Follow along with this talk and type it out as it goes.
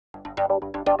Greetings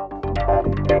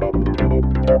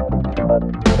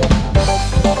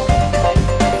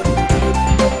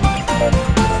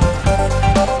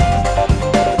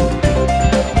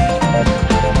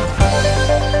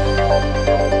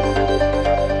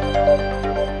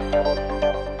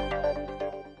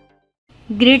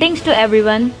to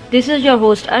everyone, this is your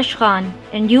host Ash Khan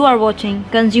and you are watching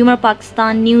Consumer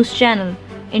Pakistan News Channel.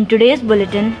 In today's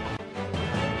bulletin,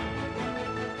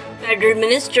 Federal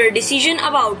Minister decision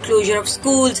about closure of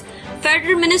schools.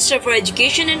 Federal Minister for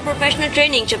Education and Professional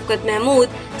Training Shafqat Mahmood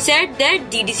said that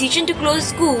the decision to close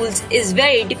schools is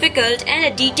very difficult and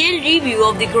a detailed review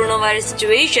of the coronavirus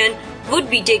situation would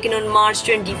be taken on March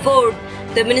 24th.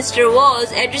 The minister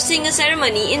was addressing a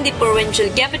ceremony in the provincial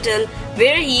capital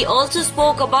where he also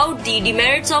spoke about the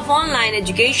demerits of online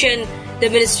education. The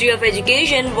Ministry of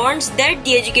Education wants that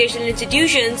the educational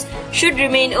institutions should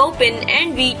remain open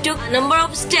and we took a number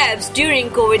of steps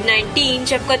during COVID-19.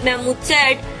 Shafqat Mahmood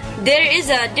said there is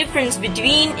a difference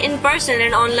between in-person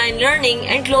and online learning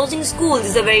and closing schools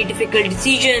is a very difficult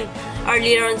decision.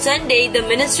 Earlier on Sunday, the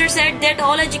minister said that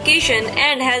all education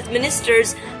and health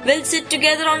ministers will sit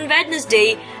together on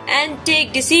Wednesday and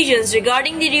take decisions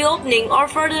regarding the reopening or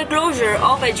further closure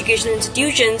of educational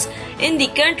institutions in the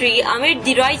country amid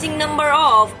the rising number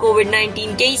of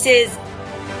COVID-19 cases.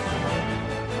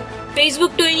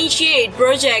 Facebook to initiate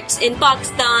projects in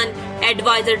Pakistan.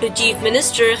 Advisor to Chief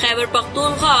Minister Khyber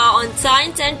Pakhtunkhwa on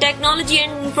Science and Technology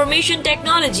and Information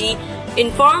Technology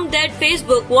informed that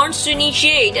Facebook wants to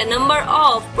initiate a number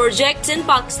of projects in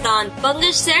Pakistan.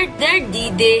 Pankaj said that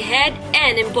they had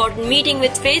an important meeting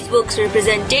with Facebook's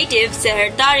representative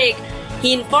Seher Tariq.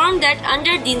 He informed that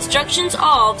under the instructions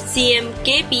of CM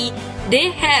KP,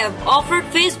 they have offered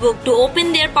Facebook to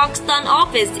open their Pakistan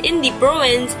office in the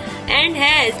province and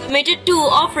has committed to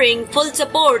offering full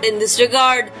support in this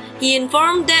regard. He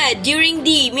informed that during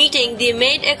the meeting they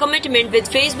made a commitment with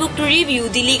Facebook to review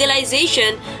the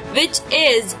legalization which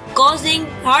is causing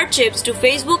hardships to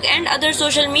Facebook and other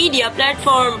social media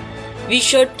platforms. We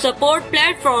should support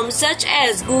platforms such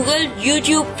as Google,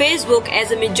 YouTube, Facebook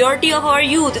as a majority of our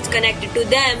youth is connected to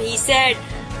them, he said.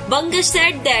 Pankaj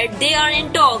said that they are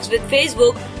in talks with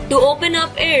Facebook to open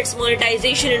up its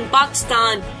monetization in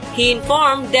Pakistan. He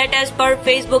informed that as per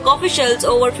Facebook officials,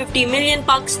 over 50 million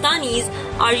Pakistanis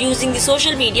are using the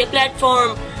social media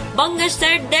platform. Pankaj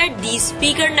said that the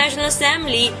Speaker National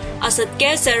Assembly, Asad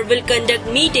Kaisar, will conduct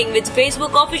meeting with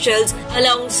Facebook officials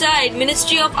alongside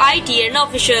Ministry of IT and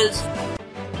officials.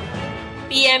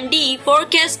 PMD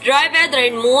forecasts dry weather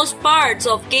in most parts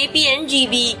of KP and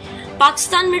GB.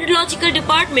 Pakistan Meteorological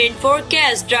Department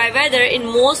forecasts dry weather in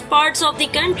most parts of the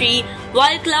country,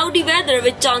 while cloudy weather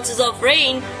with chances of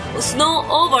rain, snow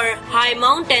over high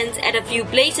mountains at a few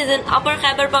places in Upper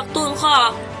Khyber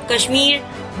Pakhtunkhwa, Kashmir,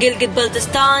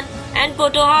 Gilgit-Baltistan and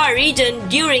Pothohar region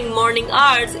during morning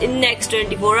hours in next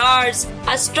 24 hours.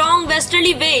 A strong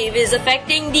westerly wave is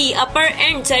affecting the upper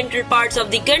and central parts of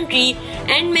the country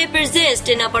and may persist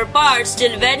in upper parts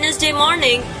till Wednesday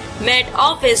morning, Met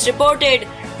Office reported.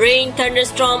 Rain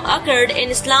thunderstorm occurred in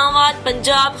Islamabad,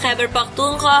 Punjab, Khyber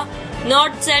Pakhtunkhwa,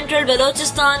 North Central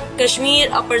Balochistan, Kashmir,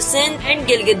 Upper Sindh and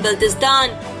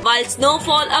Gilgit-Baltistan, while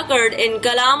snowfall occurred in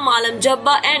Kalam, Malam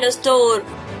Jabba and Astor.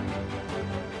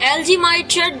 LG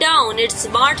might shut down its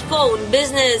smartphone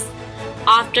business.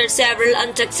 After several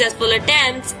unsuccessful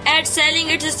attempts at selling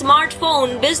its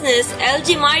smartphone business,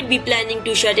 LG might be planning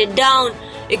to shut it down.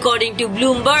 According to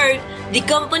Bloomberg, the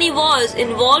company was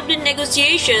involved in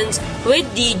negotiations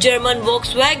with the German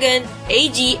Volkswagen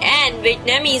AG and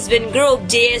Vietnamese Vingroup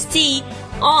JSC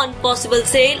on possible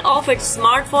sale of its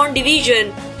smartphone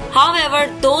division. However,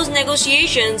 those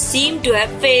negotiations seem to have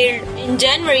failed. In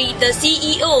January, the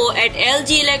CEO at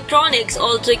LG Electronics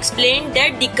also explained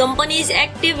that the company is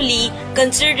actively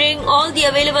considering all the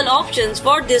available options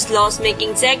for this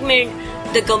loss-making segment.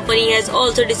 The company has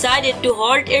also decided to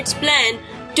halt its plan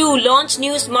to launch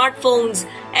new smartphones.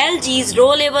 LG's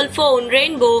rollable phone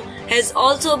Rainbow has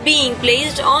also been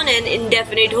placed on an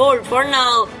indefinite hold for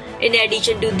now. In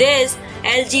addition to this,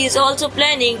 LG is also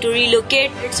planning to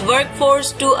relocate its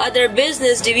workforce to other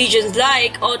business divisions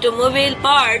like automobile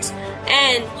parts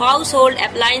and household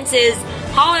appliances.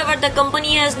 However, the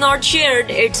company has not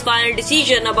shared its final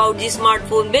decision about the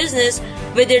smartphone business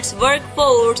with its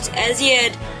workforce as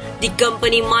yet. The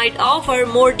company might offer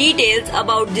more details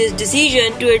about this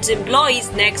decision to its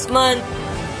employees next month.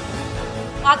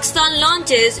 Pakistan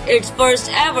launches its first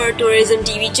ever tourism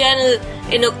TV channel.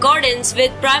 In accordance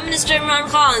with Prime Minister Imran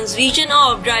Khan's vision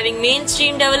of driving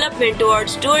mainstream development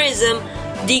towards tourism,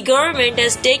 The government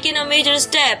has taken a major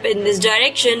step in this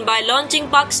direction by launching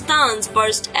Pakistan's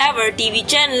first ever TV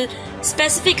channel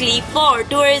specifically for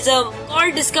tourism.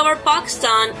 Called Discover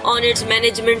Pakistan on its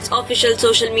management's official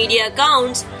social media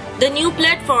accounts, the new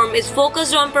platform is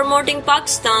focused on promoting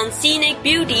Pakistan's scenic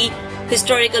beauty,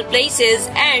 historical places,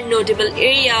 and notable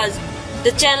areas.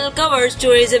 The channel covers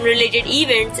tourism-related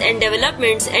events and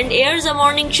developments and airs a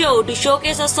morning show to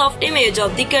showcase a soft image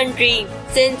of the country.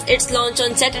 Since its launch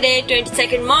on Saturday,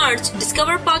 22nd March,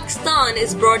 Discover Pakistan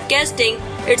is broadcasting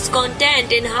its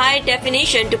content in high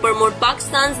definition to promote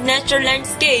Pakistan's natural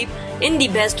landscape in the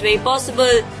best way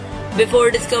possible.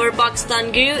 Before Discover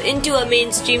Pakistan grew into a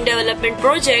mainstream development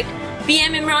project,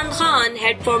 PM Imran Khan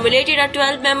had formulated a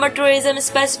 12-member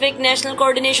tourism-specific National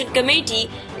Coordination Committee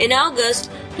in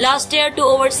August last year to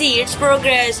oversee its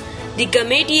progress. The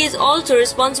committee is also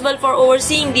responsible for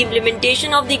overseeing the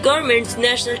implementation of the government's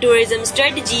national tourism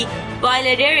strategy while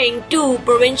adhering to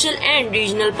provincial and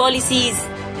regional policies.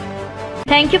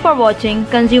 Thank you for watching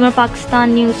Consumer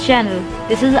Pakistan News Channel.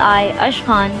 This is I, Ash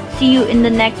Khan. See you in the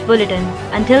next bulletin.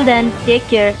 Until then, take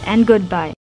care and goodbye.